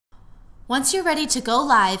Once you're ready to go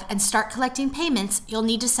live and start collecting payments, you'll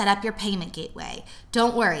need to set up your payment gateway.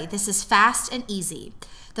 Don't worry, this is fast and easy.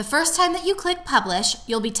 The first time that you click Publish,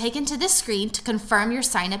 you'll be taken to this screen to confirm your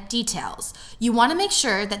sign-up details. You want to make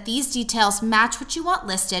sure that these details match what you want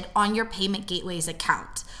listed on your Payment Gateway's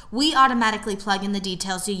account. We automatically plug in the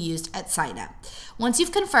details you used at sign-up. Once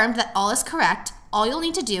you've confirmed that all is correct, all you'll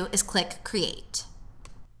need to do is click Create.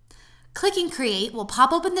 Clicking Create will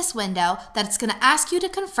pop open this window that it's going to ask you to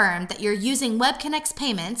confirm that you're using WebConnect's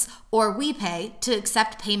payments, or WePay, to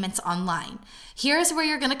accept payments online. Here is where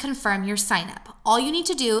you're going to confirm your sign-up. All you need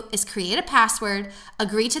to do is create a password,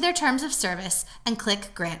 agree to their terms of service, and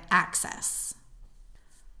click Grant Access.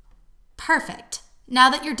 Perfect. Now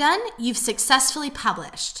that you're done, you've successfully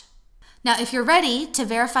published. Now, if you're ready to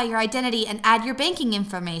verify your identity and add your banking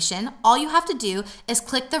information, all you have to do is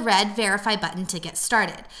click the red Verify button to get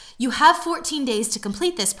started. You have 14 days to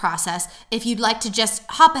complete this process if you'd like to just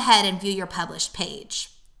hop ahead and view your published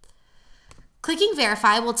page. Clicking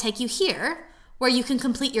Verify will take you here, where you can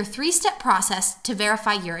complete your 3-step process to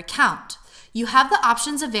verify your account. You have the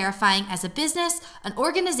options of verifying as a business, an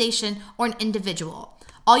organization, or an individual.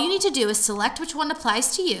 All you need to do is select which one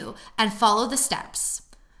applies to you and follow the steps.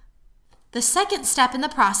 The second step in the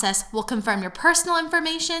process will confirm your personal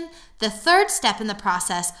information. The third step in the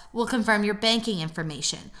process will confirm your banking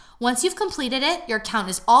information. Once you've completed it, your account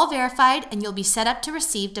is all verified and you'll be set up to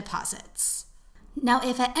receive deposits. Now,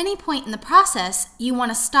 if at any point in the process you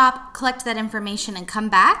want to stop, collect that information, and come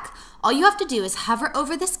back, all you have to do is hover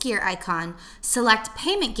over this gear icon, select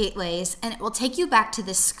Payment Gateways, and it will take you back to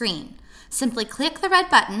this screen. Simply click the red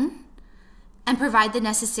button and provide the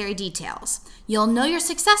necessary details. You'll know you're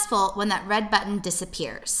successful when that red button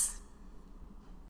disappears.